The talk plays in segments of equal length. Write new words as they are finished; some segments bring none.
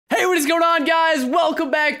What is going on, guys? Welcome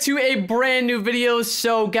back to a brand new video.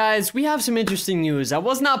 So guys, we have some interesting news. I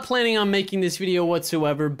was not planning on making this video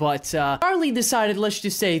whatsoever, but Charlie decided, let's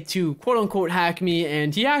just say, to quote-unquote hack me,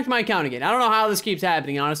 and he hacked my account again. I don't know how this keeps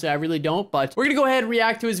happening, honestly, I really don't, but we're gonna go ahead and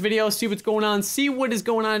react to his video, see what's going on, see what is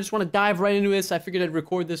going on. I just want to dive right into this. I figured I'd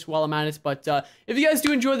record this while I'm at it, but if you guys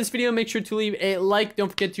do enjoy this video, make sure to leave a like. Don't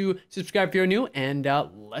forget to subscribe if you're new, and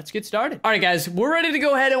let's get started. All right, guys, we're ready to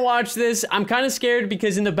go ahead and watch this. I'm kind of scared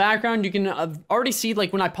because in the background, you can already see,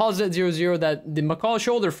 like, when I paused at 00, that the McCall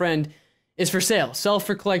shoulder friend is for sale. Sell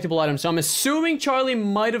for collectible items. So I'm assuming Charlie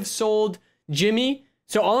might have sold Jimmy.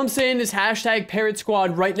 So all I'm saying is hashtag Parrot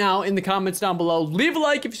Squad right now in the comments down below. Leave a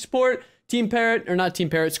like if you support Team Parrot, or not Team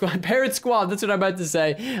Parrot Squad, Parrot Squad. That's what I'm about to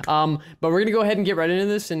say. But we're going to go ahead and get right into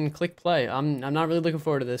this and click play. I'm not really looking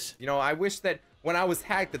forward to this. You know, I wish that when I was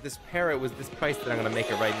hacked that this parrot was this price that I'm going to make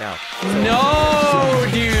it right now. No,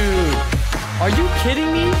 dude. Are you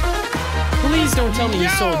kidding me? Please don't tell me you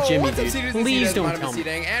sold Jimmy, dude. Please don't tell me.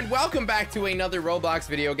 And welcome back to another Roblox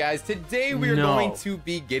video, guys. Today we're going to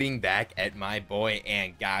be getting back at my boy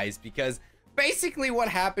Ant, guys, because basically what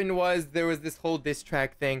happened was there was this whole diss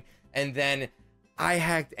track thing, and then I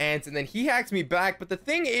hacked Ant, and then he hacked me back. But the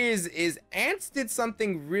thing is Ant did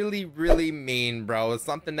something really, really mean, bro. It's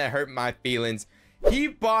something that hurt my feelings. He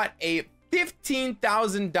bought a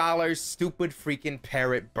 $15,000 stupid freaking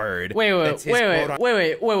parrot bird. Wait.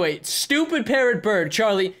 Stupid parrot bird,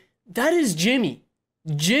 Charlie. That is Jimmy.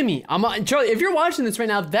 Charlie, if you're watching this right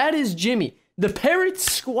now, that is Jimmy. The Parrot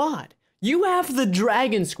Squad. You have the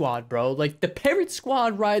Dragon Squad, bro. Like, the Parrot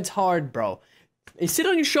Squad rides hard, bro. They sit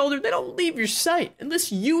on your shoulder. They don't leave your sight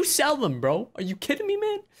unless you sell them, bro. Are you kidding me,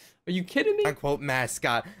 man? Are you kidding me? Unquote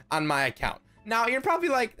mascot on my account. Now, you're probably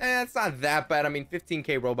like, it's not that bad. I mean,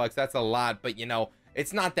 15K Robux, that's a lot, but, you know,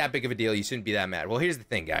 it's not that big of a deal. You shouldn't be that mad. Well, here's the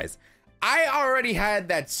thing, guys. I already had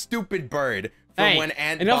that stupid bird from when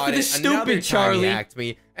Ant bought it. Another time he hacked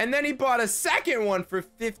me, and then he bought a second one for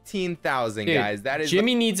 15,000, guys. That is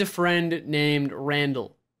Jimmy needs a friend named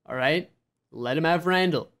Randall, all right? Let him have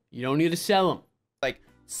Randall. You don't need to sell him. Like,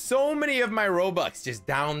 so many of my Robux just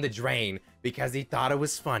down the drain because he thought it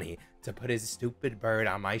was funny to put his stupid bird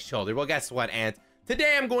on my shoulder. Well, guess what, Ant?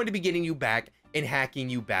 Today I'm going to be getting you back and hacking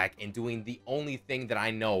you back and doing the only thing that I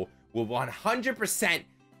know will 100%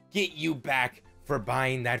 get you back for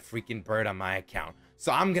buying that freaking bird on my account.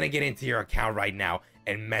 So I'm gonna get into your account right now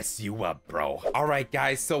and mess you up, bro. All right,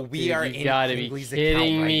 guys, so we are in Kingly's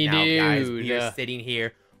account right now, guys. We are sitting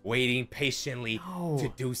here waiting patiently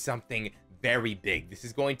to do something very big. This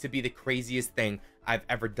is going to be the craziest thing I've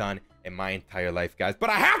ever done in my entire life, guys. But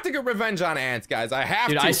I have to get revenge on Ants, guys. I have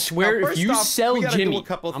to. I swear, if you sell Jimmy, do a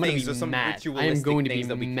couple I'm gonna things. be Some mad. I ritualistic am going to be things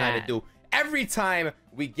that we kind of do every time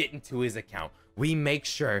we get into his account. We make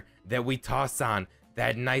sure that we toss on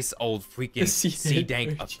that nice old freaking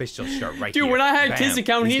C-Dank official shirt right here. Dude, when I hacked his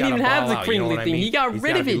account, he didn't even have the crinkly thing. He got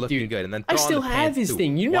rid of it, dude. Good. And then I still have his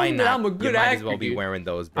thing. You know that I'm a good hacker. Might as well be wearing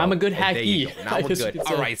those, bro. I'm a good hacky. Now we're good.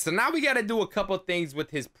 All right, so now we got to do a couple things with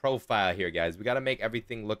his profile here, guys. We got to make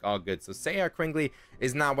everything look all good. So say our cringly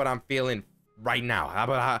is not what I'm feeling right now.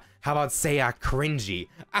 How about say our cringy?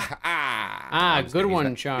 Good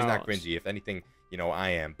one, Charles. He's not cringy. If anything, you know, I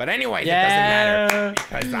am. But anyway, it doesn't matter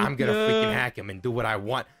because I'm gonna freaking hack him and do what I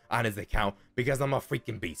want on his account because I'm a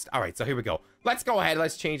freaking beast. All right, so here we go. Let's go ahead.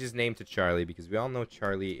 Let's change his name to Charlie because we all know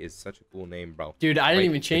Charlie is such a cool name, bro. Dude, I didn't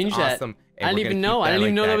even change that. Awesome. I didn't even know. I didn't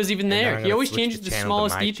even know that was even there. He always changes the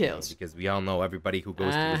smallest details. Because we all know everybody who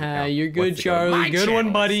goes to his account. You're good, Charlie. Good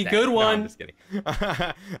one, buddy. Good one. No, I'm just kidding.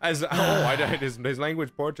 His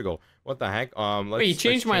language Portugal. What the heck? Wait, you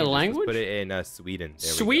changed my language? Let's put it in Sweden.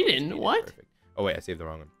 Sweden? What? Perfect. Oh wait, I saved the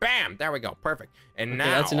wrong one. Bam! There we go. Perfect. And now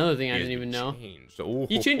that's another thing I didn't even know.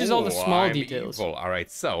 He changes all the small details. Evil. All right,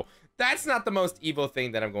 so that's not the most evil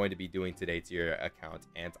thing that I'm going to be doing today to your account,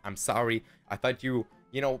 and I'm sorry. I thought you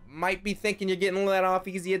know, might be thinking you're getting let off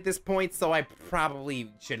easy at this point, so I probably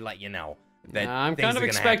should let you know that I'm kind of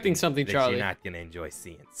expecting something, Charlie. That you're not gonna enjoy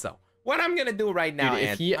seeing. So what I'm gonna do right now,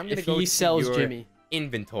 Ant, I'm gonna go to your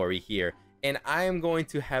inventory here. And I am going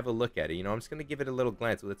to have a look at it. You know, I'm just going to give it a little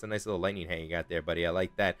glance. Well, that's a nice little lightning hat you got there, buddy. I like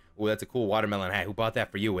that. Oh, that's a cool watermelon hat. Who bought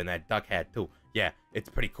that for you? And that duck hat, too. Yeah, it's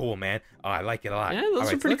pretty cool, man. Oh, I like it a lot. Yeah,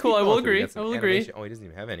 those are pretty cool. I will agree. I will agree. Oh, he doesn't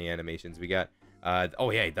even have any animations. We got, oh,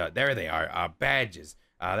 yeah, there they are. Badges.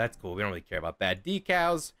 That's cool. We don't really care about that.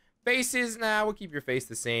 Decals. Faces. Nah, we'll keep your face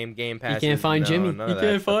the same. Game pass. You can't find Jimmy. You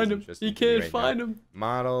can't find him. You can't find him.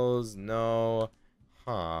 Models. No.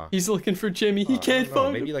 Huh. He's looking for Jimmy. He can't find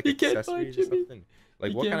him. Maybe like accessories or something.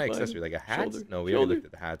 Like what kind of accessory? Like a hat? No, we already looked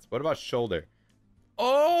at the hats. What about shoulder?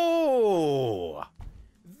 Oh,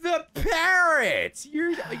 The parrot!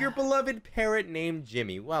 Your beloved parrot named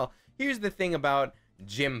Jimmy. Well, here's the thing about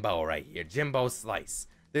Jimbo right here. Jimbo Slice.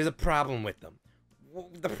 There's a problem with them.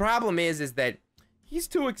 The problem is that he's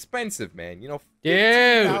too expensive, man. You know,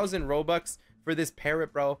 15,000 Robux for this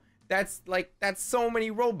parrot, bro. That's so many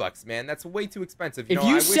Robux, man. That's way too expensive. If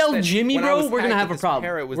you sell Jimmy, bro, we're gonna have a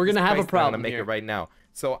problem. We're gonna have a problem. I'm gonna make it right now.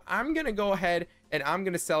 So I'm gonna go ahead and I'm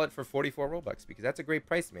gonna sell it for 44 Robux because that's a great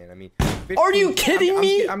price, man. I mean, 15, are you kidding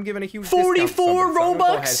me? I'm giving a huge 44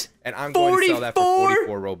 Robux, and I'm going to sell that for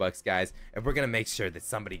 44 Robux, guys. And we're gonna make sure that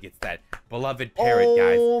somebody gets that beloved parrot,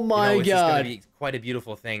 guys. Oh my it's god, just gonna be quite a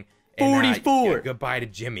beautiful thing. And, 44. Goodbye to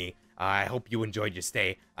Jimmy. I hope you enjoyed your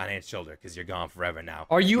stay on Ant's shoulder because you're gone forever now.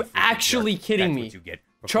 Are you actually kidding me? That's what you get.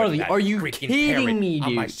 Charlie, are you kidding me, dude?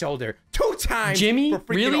 On my shoulder 2 times. Jimmy, for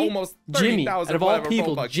really? Almost 30, Jimmy, out of all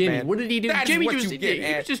people, Robux, Jimmy, man. what did he do? That Jimmy is what just, you get,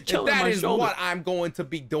 he was just chilling on my That is shoulder. what I'm going to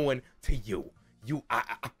be doing to you.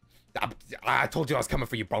 I told you I was coming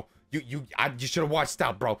for you, bro. You should have watched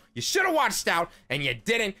out, bro. You should have watched out, and you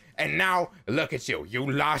didn't. And now look at you. You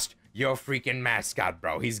lost your freaking mascot,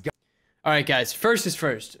 bro. He's gone. All right, guys. First is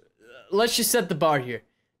first. Let's just set the bar here.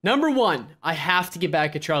 Number one, I have to get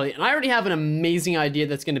back at Charlie, and I already have an amazing idea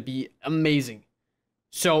that's going to be amazing.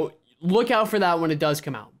 So look out for that when it does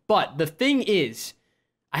come out. But the thing is,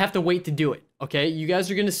 I have to wait to do it, okay? You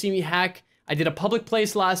guys are going to see me hack. I did a public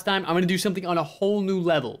place last time. I'm going to do something on a whole new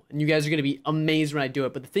level, and you guys are going to be amazed when I do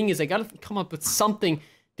it. But the thing is, I got to come up with something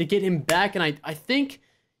to get him back, and I think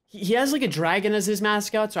he has like a dragon as his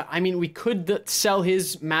mascot. So, I mean, we could sell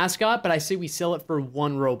his mascot, but I say we sell it for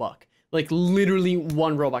 1 Robux. Like, literally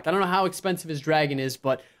 1 Robux. I don't know how expensive his dragon is,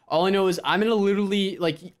 but all I know is I'm gonna literally,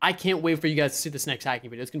 like, I can't wait for you guys to see this next hacking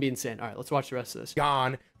video. It's gonna be insane. All right, let's watch the rest of this.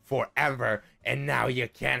 Gone forever, and now you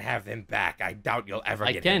can't have him back. I doubt you'll ever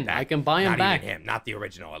get him back. I can buy him back. Not even him. Not the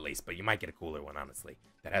original, at least, but you might get a cooler one, honestly,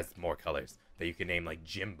 that has more colors that you can name, like,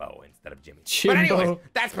 Jimbo instead of Jimmy. Jimbo. But anyways,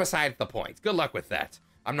 that's besides the point. Good luck with that.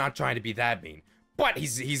 I'm not trying to be that mean. But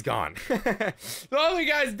he's gone. So hope you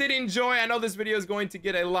guys did enjoy. I know this video is going to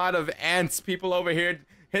get a lot of ants people over here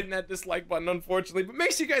hitting that dislike button, unfortunately. But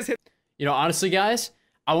make sure you guys hit. You know, honestly, guys,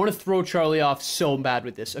 I want to throw Charlie off so bad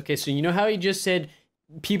with this. Okay, so you know how he just said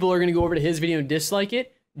people are going to go over to his video and dislike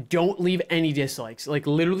it? Don't leave any dislikes. Like,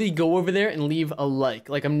 literally go over there and leave a like.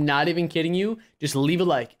 Like, I'm not even kidding you. Just leave a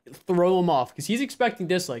like. Throw him off, because he's expecting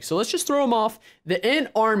dislikes. So let's just throw him off. The Ant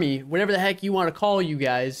Army, whatever the heck you want to call you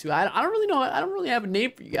guys. I don't really know. I don't really have a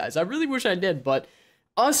name for you guys. I really wish I did. But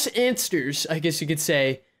us Antsters, I guess you could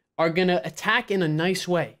say, are going to attack in a nice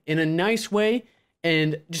way. In a nice way.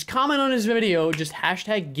 And just comment on his video. Just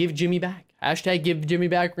hashtag give Jimmy back. Hashtag give Jimmy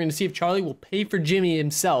back. We're going to see if Charlie will pay for Jimmy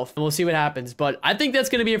himself, and we'll see what happens. But I think that's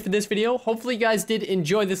going to be it for this video. Hopefully you guys did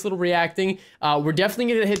enjoy this little reacting. We're definitely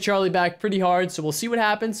going to hit Charlie back pretty hard, so we'll see what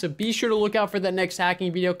happens. So be sure to look out for that next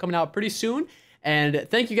hacking video coming out pretty soon. And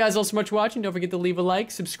thank you guys all so much for watching. Don't forget to leave a like,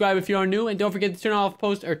 subscribe if you are new, and don't forget to turn on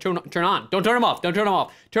post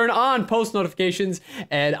notifications.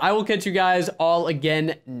 And I will catch you guys all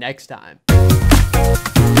again next time.